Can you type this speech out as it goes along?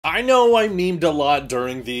I know I memed a lot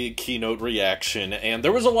during the keynote reaction, and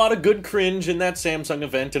there was a lot of good cringe in that Samsung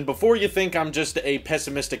event, and before you think I'm just a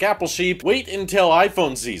pessimistic Apple sheep, wait until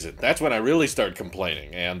iPhone sees it. That's when I really start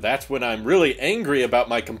complaining, and that's when I'm really angry about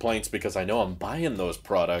my complaints because I know I'm buying those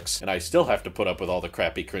products, and I still have to put up with all the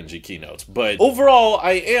crappy, cringy keynotes. But overall,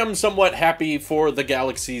 I am somewhat happy for the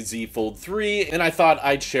Galaxy Z Fold 3, and I thought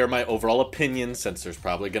I'd share my overall opinion since there's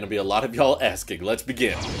probably going to be a lot of y'all asking. Let's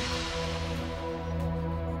begin.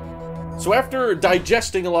 So after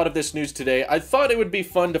digesting a lot of this news today, I thought it would be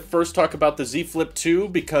fun to first talk about the Z Flip 2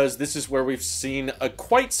 because this is where we've seen a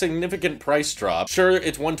quite significant price drop. Sure,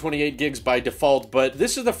 it's 128 gigs by default, but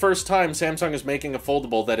this is the first time Samsung is making a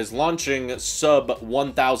foldable that is launching sub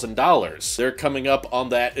 $1,000. They're coming up on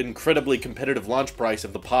that incredibly competitive launch price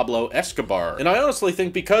of the Pablo Escobar. And I honestly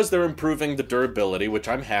think because they're improving the durability, which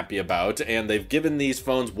I'm happy about, and they've given these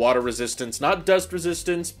phones water resistance, not dust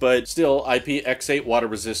resistance, but still IPX8 water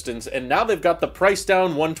resistance, and now they've got the price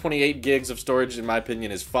down. 128 gigs of storage, in my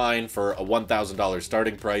opinion, is fine for a $1,000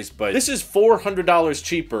 starting price, but this is $400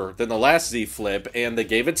 cheaper than the last Z Flip, and they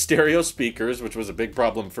gave it stereo speakers, which was a big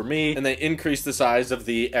problem for me, and they increased the size of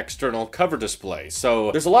the external cover display.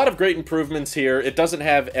 So there's a lot of great improvements here. It doesn't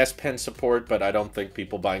have S Pen support, but I don't think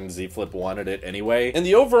people buying the Z Flip wanted it anyway. And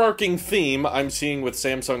the overarching theme I'm seeing with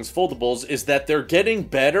Samsung's foldables is that they're getting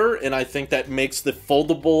better, and I think that makes the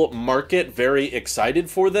foldable market very excited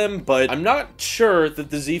for them, but I'm not sure that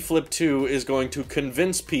the Z Flip 2 is going to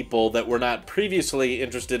convince people that were not previously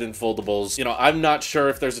interested in foldables. You know, I'm not sure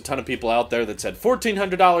if there's a ton of people out there that said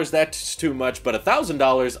 $1,400, that's too much, but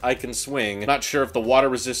 $1,000 I can swing. Not sure if the water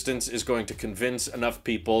resistance is going to convince enough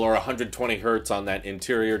people, or 120 hertz on that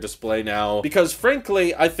interior display now, because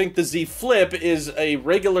frankly, I think the Z Flip is a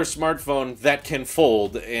regular smartphone that can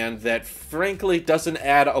fold, and that frankly doesn't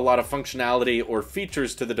add a lot of functionality or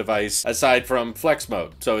features to the device aside from flex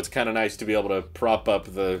mode. So it's kind of nice to be able to prop up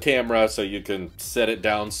the camera so you can set it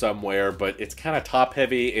down somewhere, but it's kind of top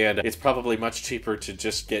heavy, and it's probably much cheaper to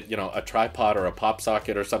just get, you know, a tripod or a pop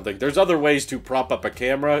socket or something. There's other ways to prop up a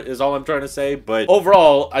camera is all I'm trying to say, but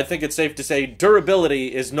overall, I think it's safe to say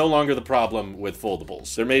durability is no longer the problem with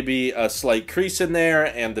foldables. There may be a slight crease in there,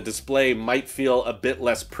 and the display might feel a bit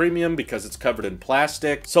less premium because it's covered in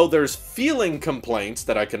plastic, so there's feeling complaints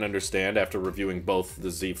that I can understand after reviewing both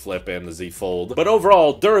the Z Flip and the Z Fold, but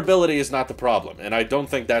overall, durability is not the problem, and I don't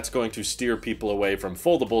think that's going to steer people away from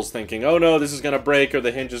foldables thinking, oh no, this is gonna break or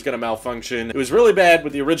the hinge is gonna malfunction. It was really bad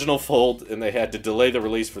with the original Fold, and they had to delay the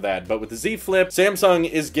release for that, but with the Z Flip, Samsung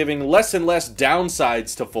is giving less and less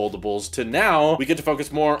downsides to foldables to now we get to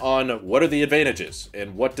focus more on what are the advantages,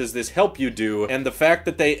 and what does this help you do, and the fact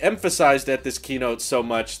that they emphasized at this keynote so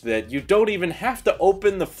much that you don't even have to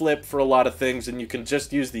open the Flip for a lot of things, and you can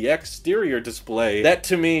just use the exterior display. That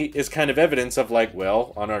to me is kind of evidence of like,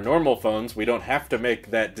 well, on our normal phones, we don't have to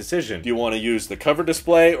make that decision. Do you want to use the cover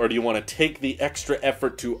display, or do you want to take the extra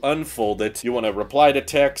effort to unfold it? Do you want to reply to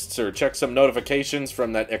texts or check some notifications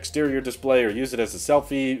from that exterior display, or use it as a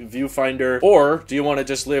selfie viewfinder? Or do you want to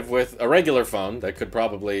just live with a regular phone that could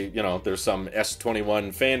probably, you know, there's some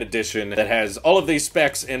S21 fan edition that has all of these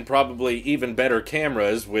specs and probably even better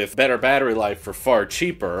cameras with better battery life for far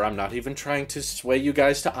cheaper. I'm not even trying to sway you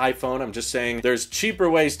guys to iPhone. I'm just saying there's cheaper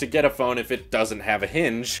ways to get a phone if it doesn't have a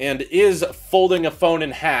hinge, and is folding a phone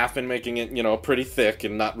in half and making it, you know, pretty thick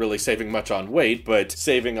and not really saving much on weight, but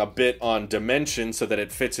saving a bit on dimension so that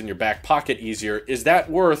it fits in your back pocket easier. Is that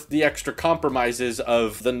worth the extra compromises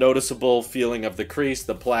of the noticeable feeling of the crease,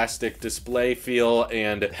 the plastic display feel,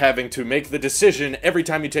 and having to make the decision every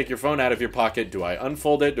time you take your phone out of your pocket, do I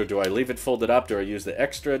unfold it or do I leave it folded up? Do I use the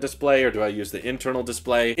extra display or do I use the internal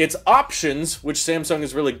display? It's options, which Samsung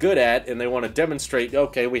is really good at, and they want to demonstrate,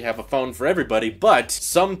 okay, we have a phone for everybody, but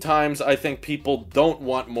sometimes I think people don't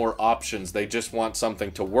want more options. They just want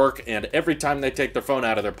something to work, and every time they take their phone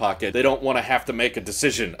out of their pocket, they don't want to have to make a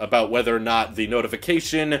decision about whether or not the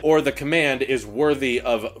notification or the command is worthy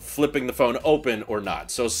of flipping the phone open or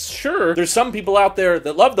not. So sure, there's some people out there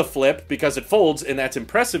that love the Flip because it folds and that's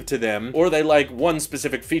impressive to them, or they like one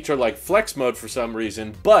specific feature like flex mode for some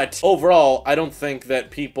reason, but overall, I don't think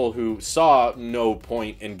that people who saw no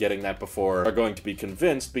point in getting that before are going to be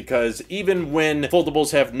convinced, because even when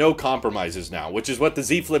foldables have no compromises now, which is what the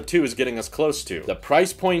Z Flip 2 is getting us close to, the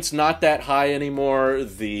price point's not that high anymore,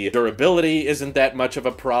 the durability isn't that much of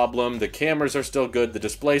a problem, the cameras are still good, the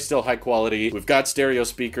display's still high quality, we've got stereo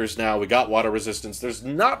speakers now, we got water resistance, there's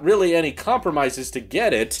not really any compromises to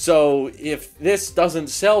get it. So if this doesn't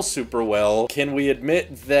sell super well, can we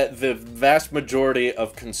admit that the vast majority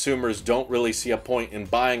of consumers don't really see a point in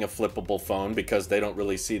buying a flippable phone because they don't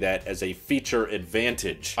really see that as a feature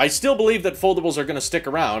advantage? I still believe that foldables are going to stick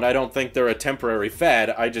stick around. I don't think they're a temporary fad.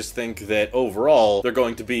 I just think that overall, they're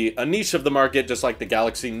going to be a niche of the market, just like the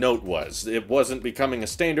Galaxy Note was. It wasn't becoming a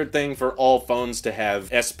standard thing for all phones to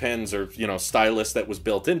have S Pens or, you know, stylus that was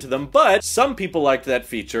built into them, but some people liked that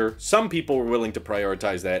feature. Some people were willing to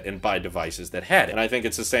prioritize that and buy devices that had it. And I think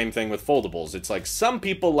it's the same thing with foldables. It's like some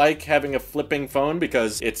people like having a flipping phone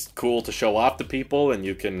because it's cool to show off to people and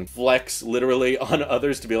you can flex literally on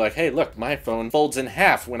others to be like, hey, look, my phone folds in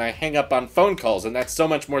half when I hang up on phone calls and that's so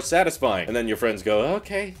much more satisfying. And then your friends go,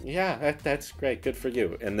 okay, yeah, that's great, good for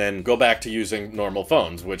you. And then go back to using normal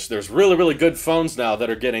phones, which there's really, really good phones now that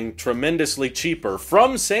are getting tremendously cheaper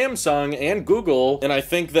from Samsung and Google. And I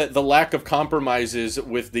think that the lack of compromises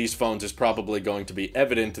with these phones is probably going to be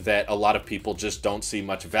evident that a lot of people just don't see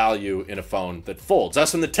much value in a phone that folds.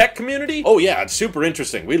 Us in the tech community? Oh yeah, it's super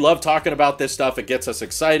interesting. We love talking about this stuff. It gets us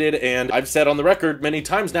excited. And I've said on the record many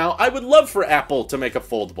times now, I would love for Apple to make a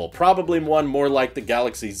foldable. Probably one more like the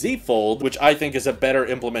Galaxy Z Fold, which I think is a better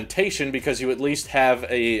implementation because you at least have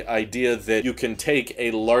a idea that you can take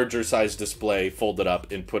a larger size display, fold it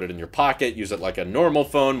up, and put it in your pocket, use it like a normal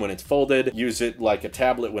phone when it's folded, use it like a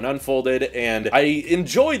tablet when unfolded, and I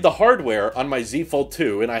enjoyed the hardware on my Z Fold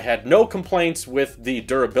 2, and I had no complaints with the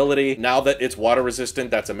durability. Now that it's water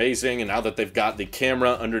resistant, that's amazing, and now that they've got the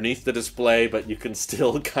camera underneath the display, but you can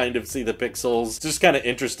still kind of see the pixels. It's just kind of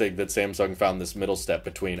interesting that Samsung found this middle step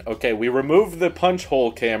between, okay, we removed the punch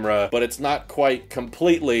hole camera, but it's not quite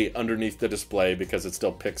completely underneath the display because it's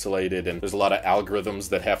still pixelated, and there's a lot of algorithms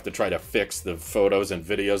that have to try to fix the photos and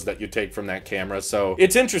videos that you take from that camera. So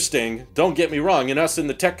it's interesting, don't get me wrong, and us in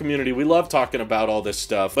the tech community, we love talking about all this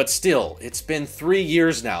stuff, but still, it's been 3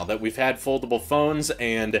 years now that we've had foldable phones,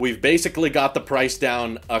 and we've basically got the price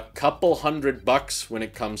down a couple $100 when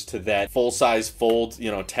it comes to that full-size fold,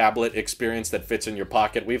 you know, tablet experience that fits in your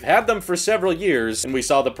pocket. We've had them for several years, and we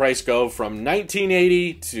saw the price go from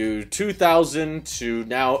 $1980 to $2,000 to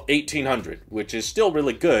now $1,800, which is still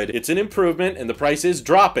really good. It's an improvement, and the price is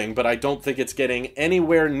dropping, but I don't think it's getting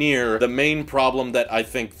anywhere near the main problem that I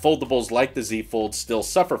think foldables like the Z Fold still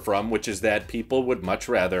suffer from, which is that people would much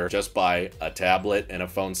rather just buy a tablet and a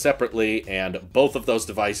phone separately, and both of those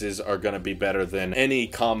devices are going to be better than any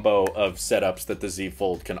combo of setups that the Z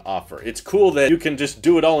Fold can offer. It's cool that you can just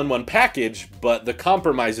do it all in one package, but the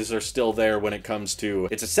compromises are still there when it comes to,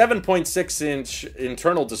 it's a 7.6-inch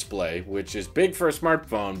internal display, which is big for a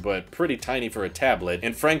smartphone, but pretty tiny for a tablet.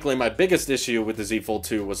 And frankly, my biggest issue with the Z Fold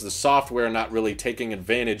 2 was the software not really taking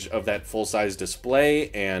advantage of that full-size display,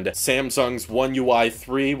 and Samsung's One UI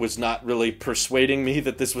 3 was not really persuading me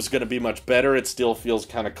that this was going to be much better. It still feels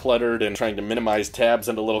kind of cluttered and trying to minimize tabs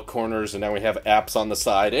into little corners, and now we have apps on the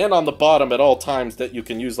side and on the bottom at all times that you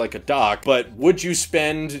can use like a dock. But would you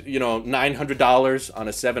spend, you know, $900 on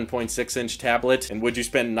a 7.6-inch tablet? And would you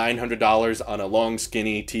spend $900 on a long,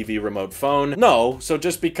 skinny TV remote phone? No. So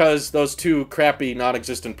just because those two crappy,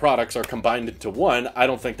 non-existent products are combined into one, I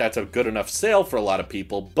don't think that's a good enough sale for a lot of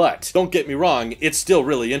people. But don't get me wrong, it's still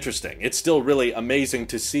really interesting. It's still really amazing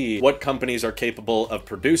to see what companies are capable of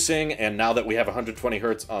producing, and now that we have 120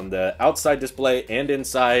 hertz on the outside display and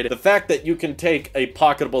inside, the fact that you can take a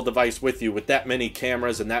pocketable device with you with that many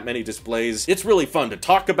cameras and that many displays, it's really fun to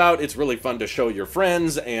talk about, it's really fun to show your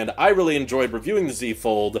friends, and I really enjoyed reviewing the Z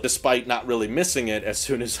Fold despite not really missing it as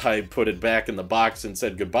soon as I put it back in the box and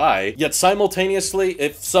said goodbye. Yet simultaneously,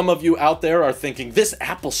 if some of you out there are thinking, this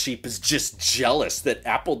Apple sheep is just jealous that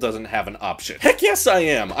Apple doesn't have an option. Heck yes I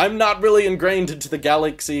am! I'm not really ingrained into the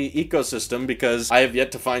Galaxy ecosystem because I have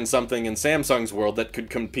yet to find something in Samsung's world that could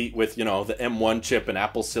compete with, you know, the M1 chip and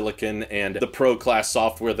Apple Silicon and the Pro class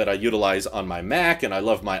software that I utilize on my Mac, and I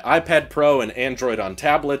love my iPad Pro, and Android on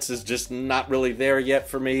tablets is just not really there yet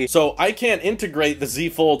for me. So I can't integrate the Z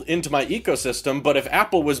Fold into my ecosystem, but if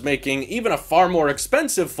Apple was making even a far more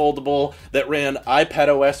expensive foldable that ran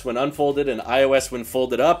iPadOS when unfolded and iOS when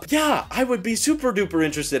folded up, yeah, I would be super duper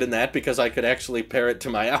interested in that because I could actually pair it to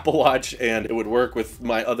my Apple Watch and it would work with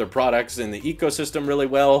my other products in the ecosystem really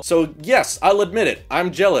well. So yes, I'll admit it,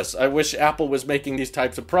 I'm jealous. I wish Apple was making these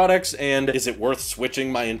types of products, and is it worth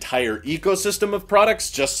switching my entire ecosystem of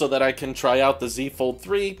products just so that I can try out the Z Fold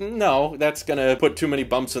 3? No, that's gonna put too many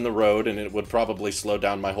bumps in the road, and it would probably slow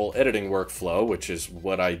down my whole editing workflow, which is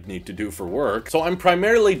what I need to do for work. So I'm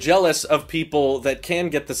primarily jealous of people that can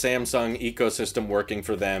get the Samsung ecosystem working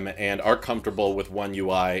for them and are comfortable with One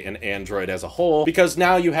UI and Android as a whole, because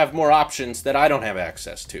now you have more options that I don't have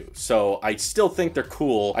access to. So I still think they're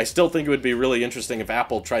cool. I still think it would be really interesting if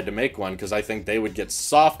Apple tried to make one, because I think they would get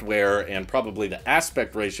software and probably the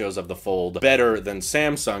aspect ratios of the Fold better than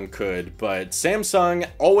Samsung could. But Samsung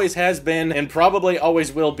always has been and probably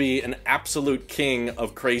always will be an absolute king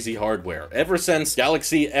of crazy hardware. hardware. Ever since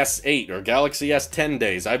Galaxy S8 or Galaxy S10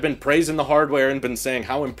 days, I've been praising the hardware and been saying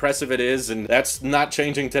how impressive it is, and that's not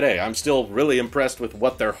changing today. I'm still really impressed with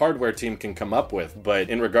what their hardware team can come up with, but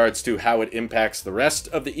in regards to how it impacts the rest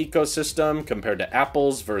of the ecosystem compared to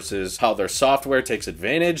Apple's versus how their software takes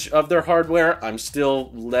advantage of their hardware, I'm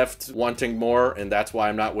still left wanting more, and that's why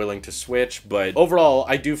I'm not willing to switch. But overall,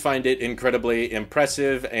 I do find it incredibly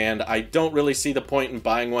impressive, and I don't really see the point in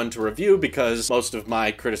buying one to review because most of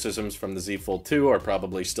my criticisms from the Z Fold 2 are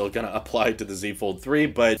probably still going to apply to the Z Fold 3.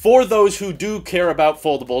 But for those who do care about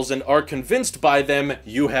foldables and are convinced by them,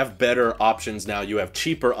 you have better options now. You have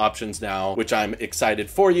cheaper options now, which I'm excited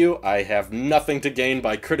for you. I have nothing to gain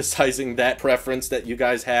by criticizing that preference that you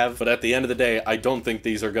guys have, but at the end of the day, I don't think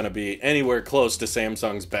these are going to be anywhere close to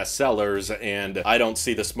Samsung's best sellers, and I don't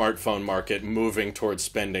see the smartphone market moving towards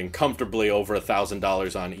spending comfortably over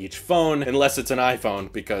 $1,000 on each phone unless it's an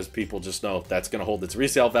iPhone, because people just know that's going to hold its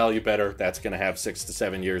resale value better, that's going to have 6 to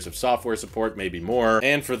 7 years of software support, maybe more,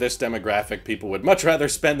 and for this demographic, people would much rather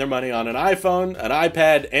spend their money on an iPhone, an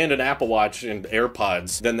iPad, and an Apple Watch and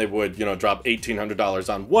AirPods than they would, you know, drop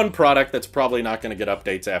 $1,800 on one product that's probably not going to get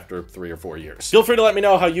updates after 3 or 4 years. Feel free to let me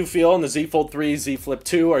know how you feel on the Z Fold 3, Z Flip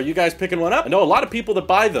 2. Are you guys picking one up? I know a lot of people that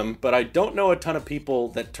buy them, but I don't know a ton of people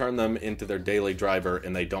that turn them into their daily driver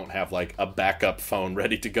and they don't have like a backup phone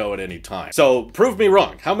ready to go at any time. So prove me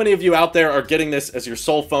wrong. How many of you out there are getting this as your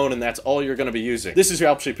sole phone and that's all you're going to be using? This is your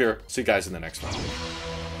Alp Sheep here. See you guys in the next one.